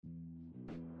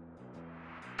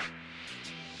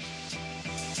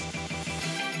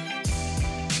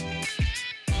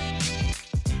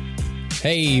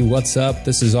Hey, what's up?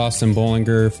 This is Austin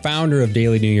Bollinger, founder of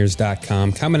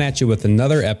DailyNewYears.com, coming at you with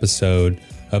another episode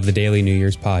of the Daily New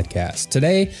Year's podcast.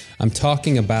 Today, I'm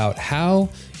talking about how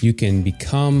you can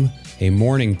become a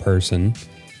morning person,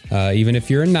 even if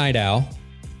you're a night owl.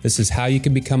 This is how you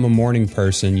can become a morning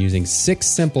person using 6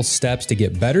 simple steps to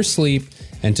get better sleep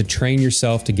and to train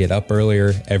yourself to get up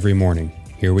earlier every morning.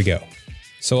 Here we go.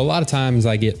 So a lot of times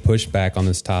I get pushback on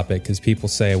this topic because people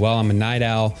say, well, I'm a night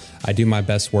owl. I do my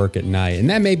best work at night.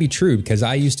 And that may be true because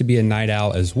I used to be a night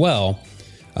owl as well.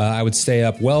 I would stay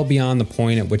up well beyond the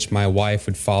point at which my wife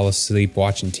would fall asleep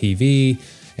watching TV.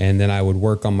 And then I would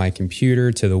work on my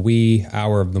computer to the wee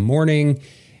hour of the morning.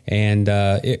 And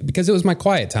because it was my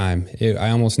quiet time, I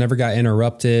almost never got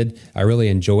interrupted. I really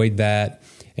enjoyed that.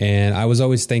 And I was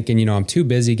always thinking, I'm too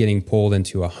busy getting pulled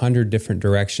into 100 different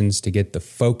directions to get the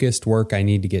focused work I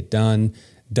need to get done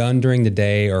during the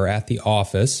day or at the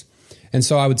office. And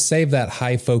so I would save that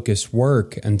high focused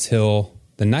work until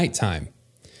the nighttime.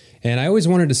 And I always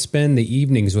wanted to spend the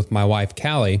evenings with my wife,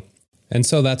 Callie. And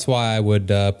so that's why I would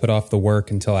put off the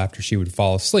work until after she would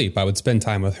fall asleep. I would spend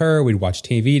time with her. We'd watch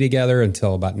TV together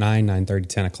until about 9:30,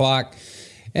 10 o'clock.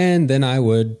 And then I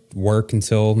would work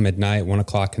until midnight, 1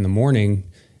 o'clock in the morning,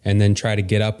 and then try to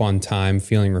get up on time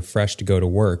feeling refreshed to go to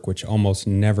work, which almost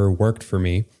never worked for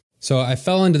me. So I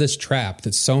fell into this trap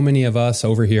that so many of us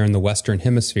over here in the Western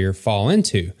Hemisphere fall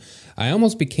into. I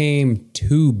almost became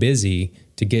too busy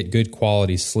to get good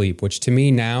quality sleep, which to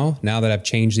me now that I've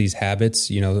changed these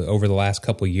habits, over the last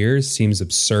couple of years, seems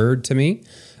absurd to me.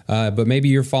 But maybe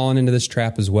you're falling into this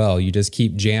trap as well. You just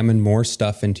keep jamming more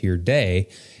stuff into your day,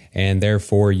 and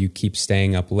therefore you keep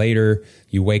staying up later.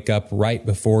 You wake up right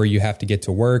before you have to get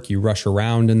to work. You rush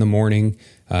around in the morning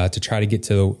to try to get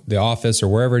to the office or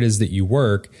wherever it is that you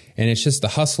work. And it's just the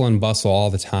hustle and bustle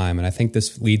all the time. And I think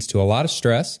this leads to a lot of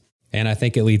stress, and I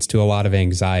think it leads to a lot of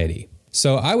anxiety.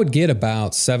 So I would get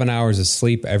about 7 hours of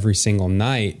sleep every single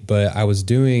night, but I was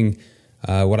doing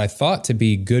what I thought to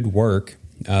be good work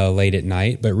late at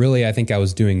night. But really, I think I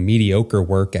was doing mediocre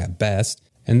work at best.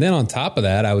 And then on top of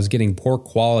that, I was getting poor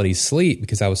quality sleep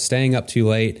because I was staying up too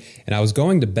late, and I was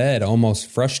going to bed almost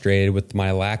frustrated with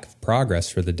my lack of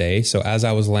progress for the day. So as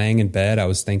I was laying in bed, I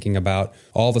was thinking about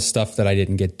all the stuff that I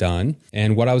didn't get done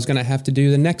and what I was going to have to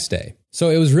do the next day. So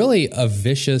it was really a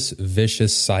vicious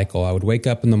cycle. I would wake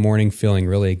up in the morning feeling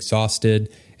really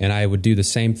exhausted, and I would do the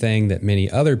same thing that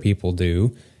many other people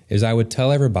do, is I would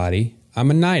tell everybody I'm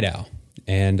a night owl.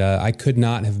 And I could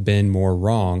not have been more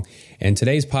wrong. And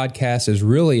today's podcast is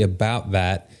really about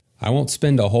that. I won't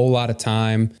spend a whole lot of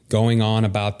time going on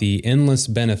about the endless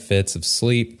benefits of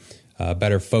sleep,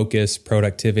 better focus,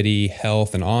 productivity,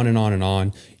 health, and on and on and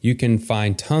on. You can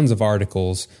find tons of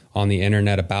articles on the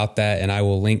internet about that, and I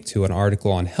will link to an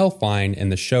article on Healthline in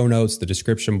the show notes, the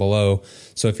description below.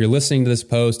 So if you're listening to this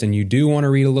post and you do want to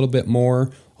read a little bit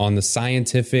more on the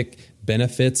scientific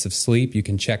benefits of sleep, you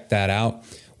can check that out.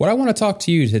 What I want to talk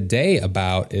to you today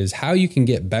about is how you can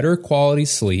get better quality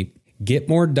sleep, get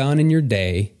more done in your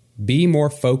day, be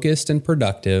more focused and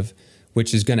productive,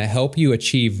 which is going to help you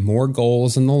achieve more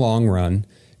goals in the long run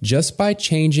just by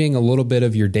changing a little bit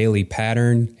of your daily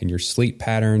pattern and your sleep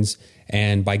patterns,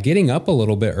 and by getting up a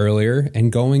little bit earlier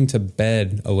and going to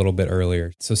bed a little bit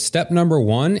earlier. So step number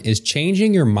 1 is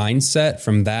changing your mindset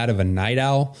from that of a night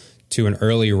owl to an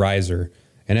early riser.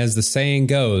 And as the saying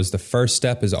goes, the first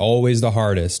step is always the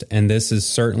hardest, and this is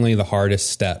certainly the hardest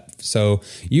step. So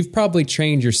you've probably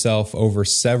trained yourself over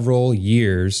several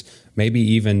years, maybe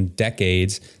even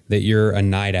decades, that you're a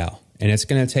night owl. And it's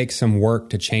going to take some work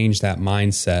to change that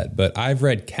mindset. But I've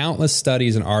read countless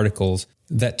studies and articles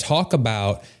that talk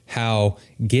about how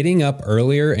getting up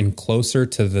earlier and closer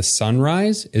to the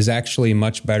sunrise is actually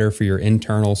much better for your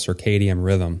internal circadian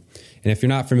rhythm. And if you're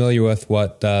not familiar with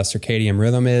what circadian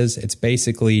rhythm is, it's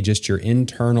basically just your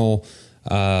internal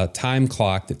time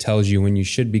clock that tells you when you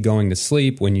should be going to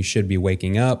sleep, when you should be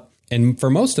waking up. And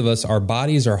for most of us, our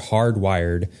bodies are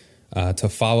hardwired to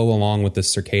follow along with the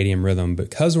circadian rhythm.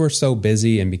 Because we're so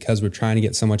busy and because we're trying to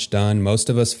get so much done, most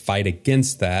of us fight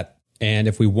against that. And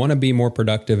if we want to be more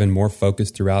productive and more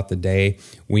focused throughout the day,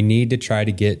 we need to try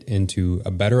to get into a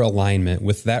better alignment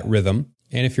with that rhythm.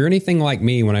 And if you're anything like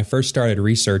me, when I first started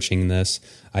researching this,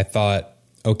 I thought,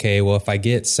 okay, well, if I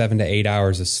get 7 to 8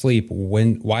 hours of sleep,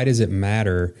 why does it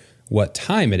matter what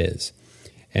time it is?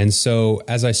 And so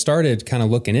as I started kind of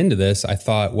looking into this, I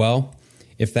thought, well,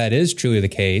 if that is truly the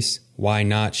case, why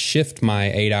not shift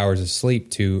my 8 hours of sleep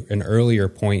to an earlier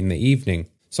point in the evening?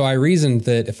 So I reasoned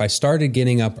that if I started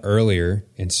getting up earlier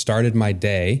and started my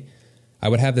day, I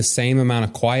would have the same amount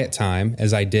of quiet time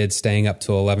as I did staying up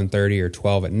till 11:30 or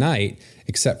 12 at night,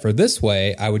 except for this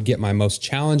way, I would get my most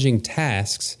challenging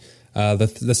tasks,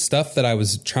 the stuff that I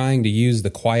was trying to use the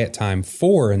quiet time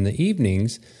for in the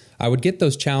evenings, I would get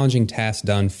those challenging tasks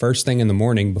done first thing in the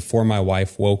morning before my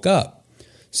wife woke up.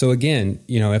 So again,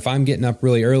 if I'm getting up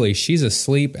really early, she's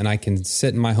asleep and I can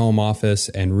sit in my home office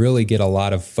and really get a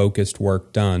lot of focused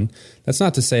work done. That's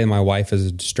not to say my wife is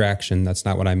a distraction. That's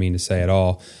not what I mean to say at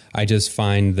all. I just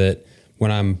find that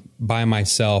when I'm by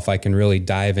myself, I can really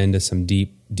dive into some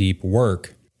deep, deep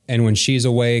work. And when she's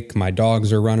awake, my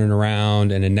dogs are running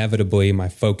around and inevitably my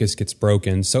focus gets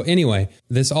broken. So anyway,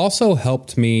 this also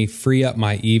helped me free up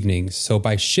my evenings. So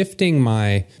by shifting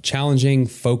my challenging,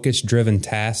 focus-driven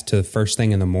tasks to the first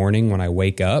thing in the morning when I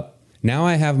wake up, now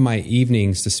I have my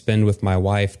evenings to spend with my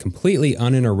wife completely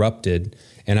uninterrupted,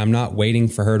 and I'm not waiting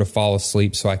for her to fall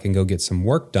asleep so I can go get some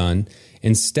work done.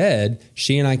 Instead,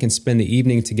 she and I can spend the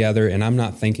evening together and I'm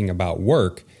not thinking about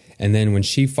work. And then when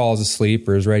she falls asleep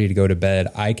or is ready to go to bed,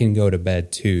 I can go to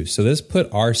bed too. So this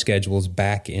put our schedules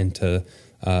back into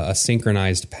a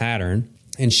synchronized pattern,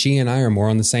 and she and I are more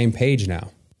on the same page now.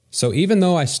 So even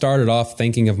though I started off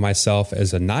thinking of myself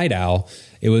as a night owl,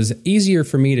 it was easier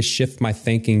for me to shift my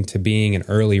thinking to being an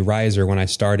early riser when I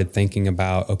started thinking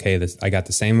about, okay, I got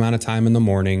the same amount of time in the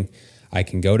morning. I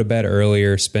can go to bed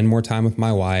earlier, spend more time with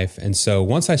my wife. And so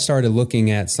once I started looking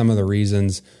at some of the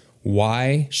reasons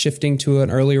why shifting to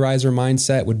an early riser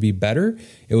mindset would be better,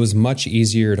 it was much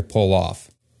easier to pull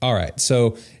off. All right,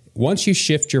 so once you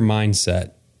shift your mindset,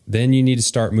 then you need to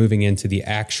start moving into the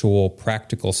actual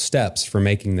practical steps for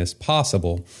making this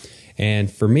possible. And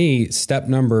for me, step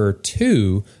number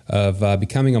 2 of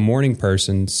becoming a morning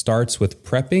person starts with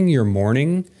prepping your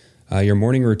morning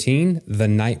routine the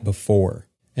night before.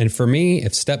 And for me,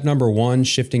 if step number 1,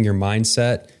 shifting your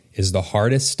mindset, is the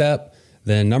hardest step,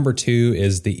 then number 2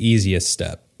 is the easiest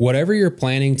step. Whatever you're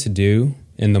planning to do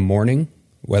in the morning,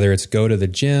 whether it's go to the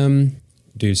gym,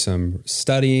 do some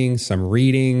studying, some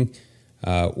reading,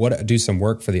 do some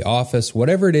work for the office,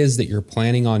 whatever it is that you're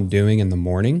planning on doing in the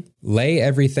morning, lay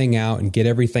everything out and get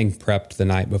everything prepped the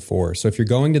night before. So if you're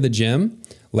going to the gym,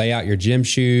 lay out your gym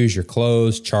shoes, your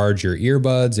clothes, charge your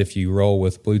earbuds if you roll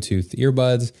with Bluetooth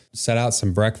earbuds, set out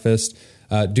some breakfast.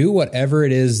 Do whatever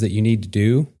it is that you need to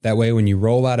do. That way, when you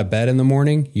roll out of bed in the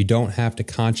morning, you don't have to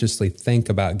consciously think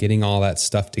about getting all that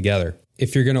stuff together.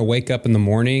 If you're going to wake up in the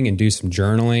morning and do some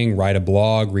journaling, write a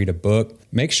blog, read a book,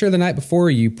 make sure the night before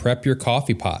you prep your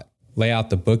coffee pot. Lay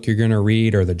out the book you're going to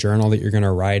read or the journal that you're going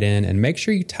to write in, and make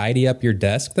sure you tidy up your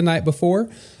desk the night before.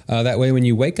 That way, when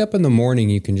you wake up in the morning,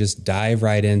 you can just dive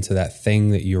right into that thing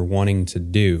that you're wanting to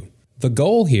do. The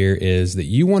goal here is that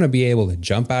you want to be able to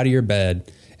jump out of your bed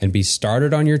and be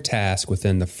started on your task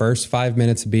within the first 5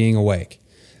 minutes of being awake.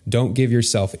 Don't give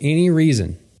yourself any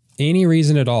reason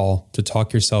at all to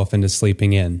talk yourself into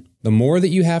sleeping in. The more that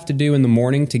you have to do in the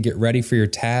morning to get ready for your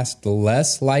task, the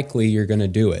less likely you're going to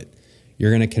do it.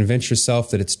 You're going to convince yourself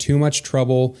that it's too much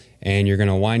trouble and you're going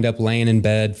to wind up laying in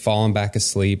bed, falling back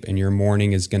asleep, and your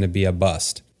morning is going to be a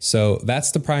bust. So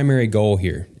that's the primary goal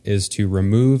here, is to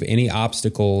remove any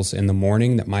obstacles in the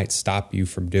morning that might stop you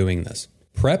from doing this.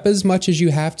 Prep as much as you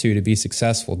have to be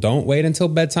successful. Don't wait until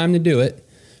bedtime to do it.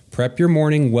 Prep your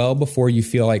morning well before you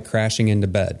feel like crashing into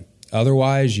bed.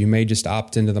 Otherwise, you may just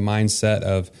opt into the mindset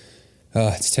of,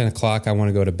 it's 10 o'clock, I want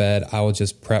to go to bed. I will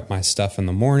just prep my stuff in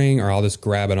the morning, or I'll just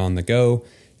grab it on the go.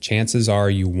 Chances are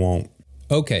you won't.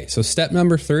 Okay, so step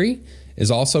number 3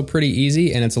 is also pretty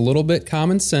easy, and it's a little bit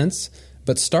common sense,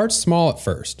 but start small at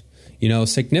first.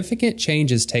 Significant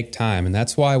changes take time, and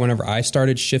that's why whenever I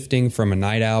started shifting from a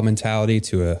night owl mentality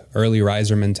to a early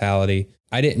riser mentality,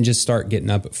 I didn't just start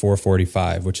getting up at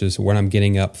 4:45, which is when I'm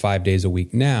getting up 5 days a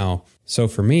week now. So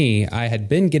for me, I had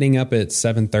been getting up at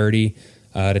 7:30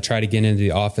 to try to get into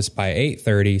the office by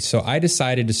 8:30. So I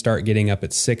decided to start getting up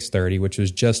at 6:30, which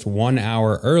was just 1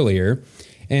 hour earlier.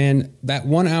 And that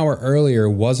 1 hour earlier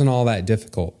wasn't all that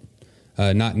difficult.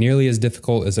 Not nearly as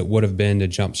difficult as it would have been to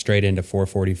jump straight into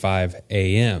 4:45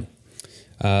 a.m.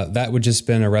 That would just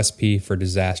been a recipe for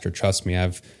disaster. Trust me,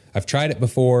 I've tried it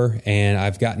before, and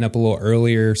I've gotten up a little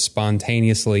earlier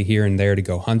spontaneously here and there to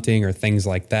go hunting or things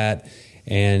like that.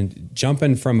 And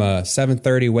jumping from a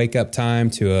 7:30 wake up time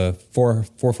to a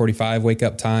 4:45 wake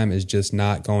up time is just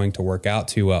not going to work out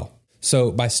too well.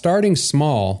 So by starting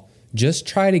small, just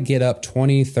try to get up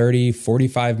 20, 30,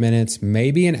 45 minutes,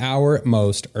 maybe an hour at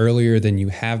most earlier than you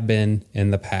have been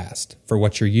in the past for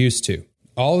what you're used to.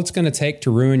 All it's going to take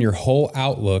to ruin your whole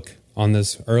outlook on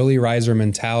this early riser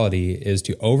mentality is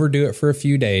to overdo it for a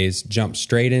few days, jump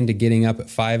straight into getting up at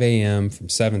 5 a.m. from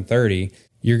 7:30,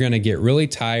 You're going to get really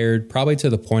tired, probably to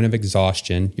the point of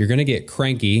exhaustion. You're going to get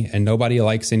cranky, and nobody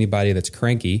likes anybody that's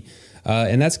cranky.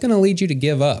 And that's going to lead you to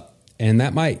give up. And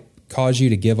that might cause you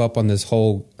to give up on this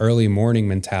whole early morning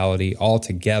mentality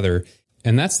altogether.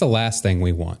 And that's the last thing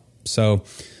we want. So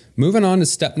moving on to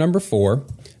step number 4.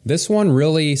 This one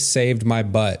really saved my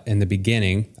butt in the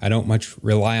beginning. I don't much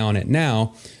rely on it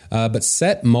now, but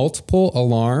set multiple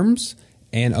alarms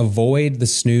and avoid the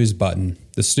snooze button.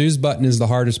 The snooze button is the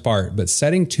hardest part, but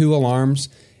setting 2 alarms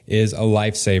is a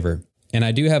lifesaver. And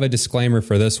I do have a disclaimer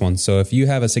for this one. So if you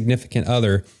have a significant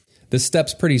other, this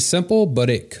step's pretty simple, but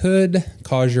it could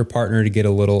cause your partner to get a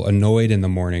little annoyed in the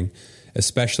morning,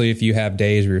 especially if you have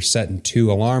days where you're setting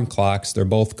 2 alarm clocks, they're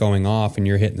both going off and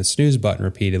you're hitting the snooze button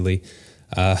repeatedly.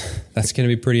 That's going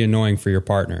to be pretty annoying for your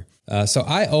partner. So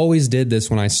I always did this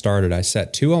when I started. I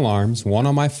set 2 alarms, one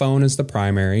on my phone as the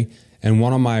primary, and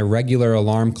one on my regular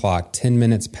alarm clock 10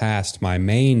 minutes past my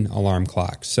main alarm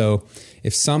clock. So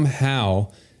if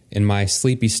somehow in my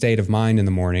sleepy state of mind in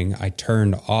the morning, I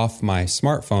turned off my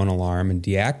smartphone alarm and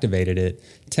deactivated it,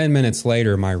 10 minutes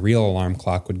later, my real alarm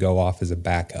clock would go off as a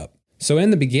backup. So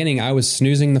in the beginning, I was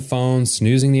snoozing the phone,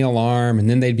 snoozing the alarm, and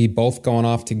then they'd be both going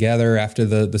off together after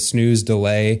the snooze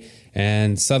delay.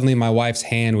 And suddenly my wife's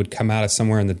hand would come out of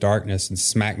somewhere in the darkness and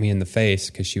smack me in the face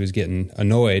because she was getting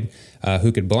annoyed.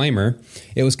 Who could blame her?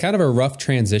 It was kind of a rough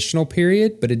transitional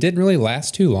period, but it didn't really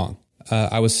last too long.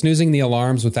 I was snoozing the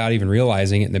alarms without even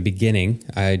realizing it in the beginning.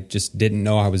 I just didn't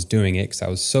know I was doing it because I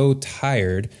was so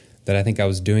tired that I think I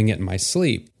was doing it in my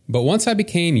sleep. But once I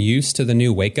became used to the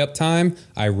new wake-up time,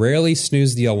 I rarely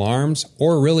snoozed the alarms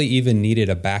or really even needed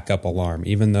a backup alarm,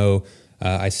 even though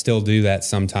I still do that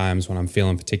sometimes when I'm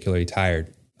feeling particularly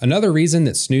tired. Another reason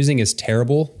that snoozing is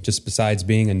terrible, just besides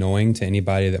being annoying to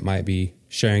anybody that might be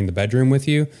sharing the bedroom with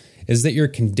you, is that you're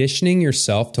conditioning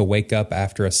yourself to wake up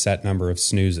after a set number of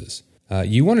snoozes.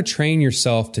 You want to train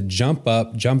yourself to jump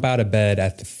out of bed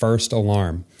at the first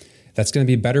alarm. That's going to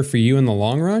be better for you in the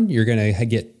long run. You're going to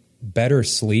get better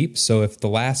sleep. So if the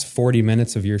last 40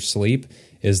 minutes of your sleep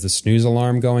is the snooze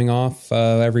alarm going off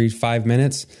every 5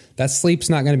 minutes, that sleep's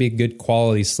not going to be good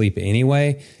quality sleep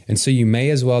anyway. And so you may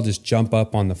as well just jump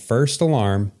up on the first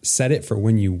alarm, set it for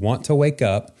when you want to wake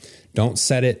up. Don't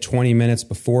set it 20 minutes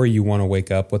before you want to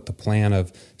wake up with the plan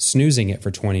of snoozing it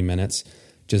for 20 minutes.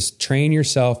 Just train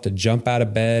yourself to jump out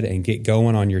of bed and get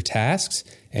going on your tasks,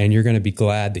 and you're going to be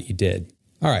glad that you did.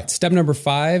 All right, step number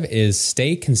 5 is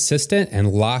stay consistent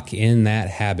and lock in that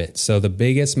habit. So the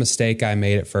biggest mistake I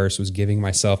made at first was giving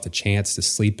myself the chance to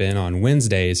sleep in on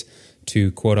Wednesdays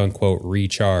to quote unquote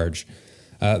recharge.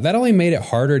 That only made it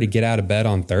harder to get out of bed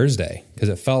on Thursday because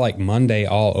it felt like Monday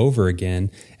all over again.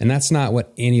 And that's not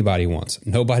what anybody wants.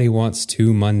 Nobody wants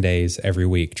 2 Mondays every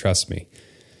week, trust me.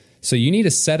 So you need to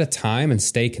set a time and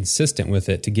stay consistent with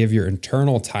it to give your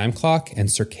internal time clock and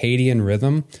circadian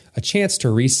rhythm a chance to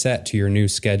reset to your new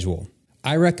schedule.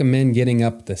 I recommend getting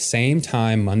up the same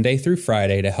time Monday through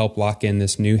Friday to help lock in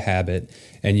this new habit,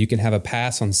 and you can have a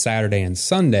pass on Saturday and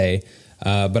Sunday,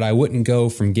 but I wouldn't go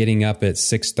from getting up at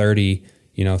 6:30,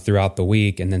 throughout the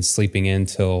week and then sleeping in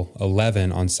till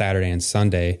 11 on Saturday and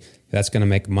Sunday. That's going to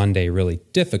make Monday really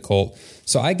difficult.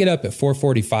 So I get up at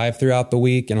 4:45 throughout the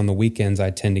week, and on the weekends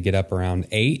I tend to get up around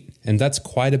 8, and that's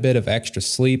quite a bit of extra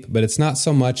sleep, but it's not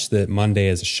so much that Monday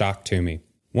is a shock to me.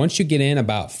 Once you get in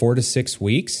about 4 to 6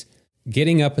 weeks,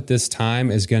 getting up at this time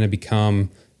is going to become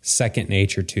second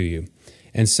nature to you.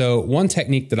 And so one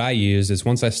technique that I use is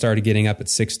once I started getting up at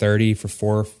 6:30 for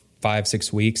 4, 5,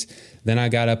 6 weeks, then I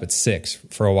got up at 6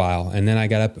 for a while, and then I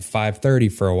got up at 5:30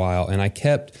 for a while, and I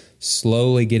kept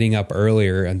slowly getting up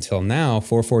earlier until now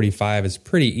 4:45 is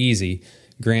pretty easy.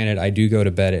 Granted, I do go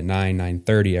to bed at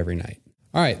 9:30 every night.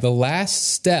 All right, the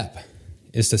last step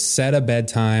is to set a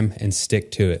bedtime and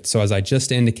stick to it. So as I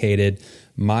just indicated,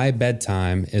 my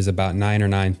bedtime is about 9 or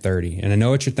 9:30. And I know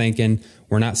what you're thinking.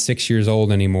 We're not 6 years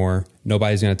old anymore.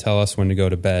 Nobody's going to tell us when to go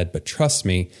to bed. But trust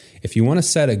me, if you want to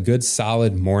set a good,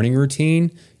 solid morning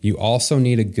routine, you also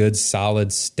need a good,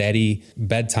 solid, steady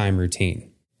bedtime routine.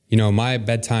 My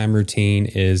bedtime routine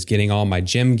is getting all my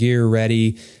gym gear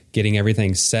ready, getting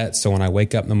everything set. So when I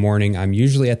wake up in the morning, I'm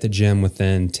usually at the gym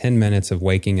within 10 minutes of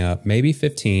waking up, maybe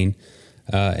 15.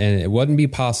 And it wouldn't be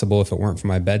possible if it weren't for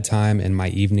my bedtime and my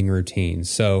evening routine.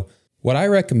 So what I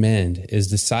recommend is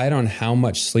decide on how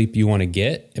much sleep you want to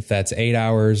get, if that's 8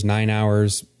 hours, 9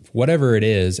 hours, whatever it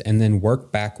is, and then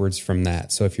work backwards from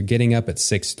that. So if you're getting up at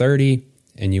 6:30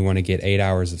 and you want to get 8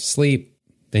 hours of sleep,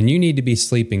 then you need to be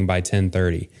sleeping by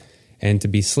 10:30. And to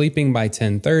be sleeping by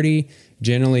 10:30,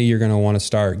 generally you're going to want to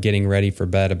start getting ready for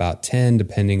bed about 10,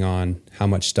 depending on how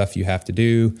much stuff you have to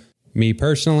do, Me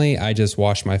personally, I just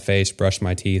wash my face, brush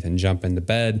my teeth, and jump into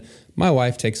bed. My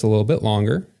wife takes a little bit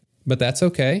longer, but that's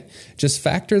okay. Just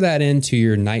factor that into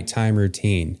your nighttime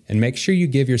routine and make sure you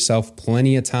give yourself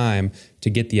plenty of time to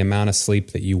get the amount of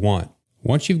sleep that you want.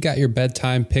 Once you've got your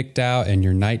bedtime picked out and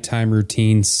your nighttime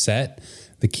routine set,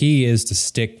 the key is to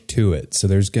stick to it. So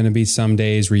there's going to be some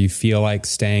days where you feel like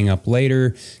staying up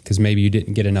later because maybe you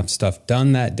didn't get enough stuff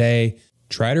done that day.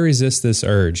 Try to resist this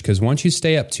urge because once you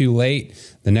stay up too late,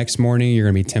 the next morning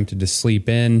you're going to be tempted to sleep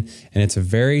in, and it's a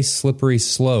very slippery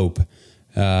slope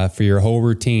for your whole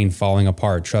routine falling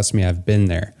apart. Trust me, I've been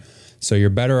there. So you're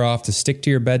better off to stick to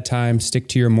your bedtime, stick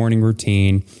to your morning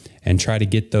routine, and try to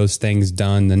get those things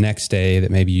done the next day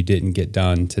that maybe you didn't get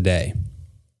done today.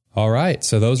 All right,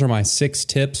 so those are my 6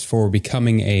 tips for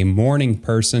becoming a morning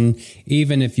person,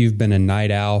 even if you've been a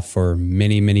night owl for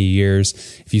many, many years.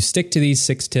 If you stick to these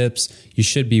 6 tips, you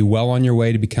should be well on your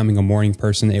way to becoming a morning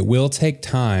person. It will take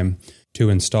time to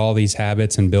install these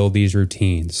habits and build these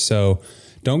routines. So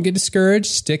don't get discouraged,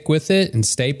 stick with it, and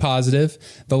stay positive.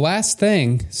 The last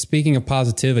thing, speaking of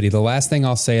positivity, the last thing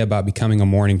I'll say about becoming a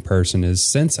morning person is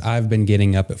since I've been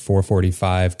getting up at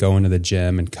 4:45, going to the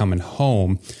gym and coming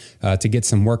home to get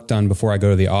some work done before I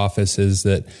go to the office, is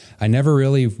that I never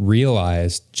really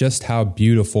realized just how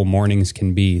beautiful mornings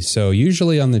can be. So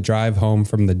usually on the drive home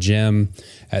from the gym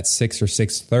at 6 or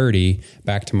 6:30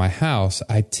 back to my house,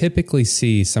 I typically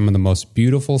see some of the most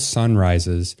beautiful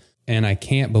sunrises. And I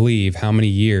can't believe how many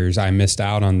years I missed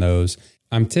out on those.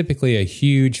 I'm typically a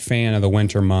huge fan of the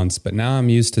winter months, but now I'm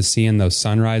used to seeing those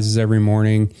sunrises every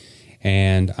morning,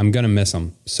 and I'm going to miss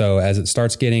them. So as it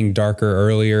starts getting darker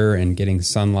earlier and getting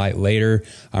sunlight later,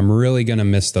 I'm really going to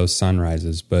miss those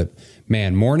sunrises. But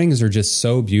man, mornings are just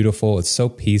so beautiful. It's so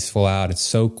peaceful out. It's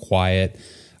so quiet.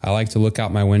 I like to look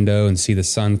out my window and see the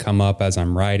sun come up as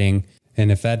I'm riding. And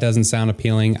if that doesn't sound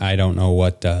appealing, I don't know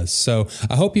what does. So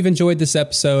I hope you've enjoyed this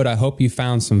episode. I hope you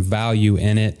found some value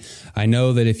in it. I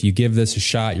know that if you give this a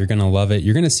shot, you're going to love it.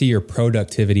 You're going to see your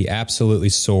productivity absolutely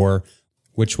soar,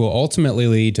 which will ultimately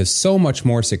lead to so much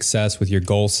more success with your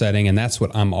goal setting. And that's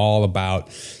what I'm all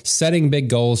about, setting big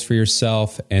goals for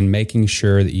yourself and making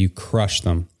sure that you crush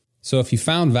them. So if you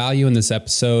found value in this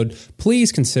episode,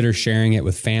 please consider sharing it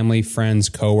with family, friends,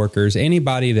 coworkers,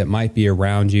 anybody that might be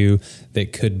around you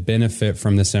that could benefit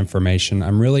from this information.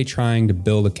 I'm really trying to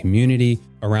build a community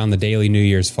around the Daily New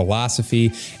Year's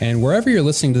philosophy. And wherever you're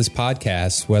listening to this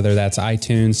podcast, whether that's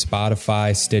iTunes,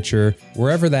 Spotify, Stitcher,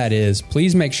 wherever that is,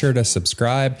 please make sure to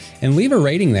subscribe and leave a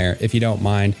rating there if you don't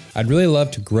mind. I'd really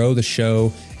love to grow the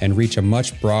show and reach a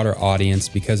much broader audience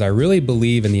because I really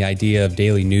believe in the idea of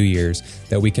Daily New Year's,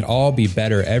 that we can all be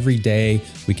better every day.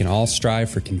 We can all strive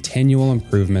for continual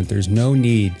improvement. There's no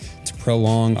need to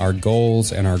prolong our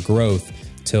goals and our growth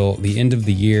till the end of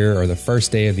the year or the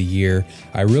first day of the year.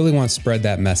 I really want to spread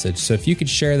that message. So if you could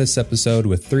share this episode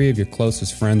with 3 of your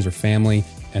closest friends or family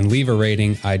and leave a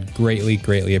rating, I'd greatly,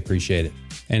 greatly appreciate it.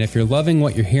 And if you're loving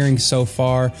what you're hearing so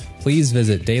far, please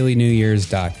visit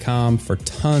dailyNewYears.com for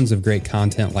tons of great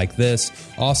content like this,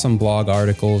 awesome blog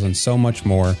articles, and so much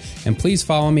more. And please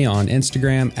follow me on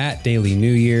Instagram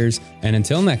 @DailyNewYears. And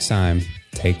until next time,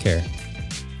 take care.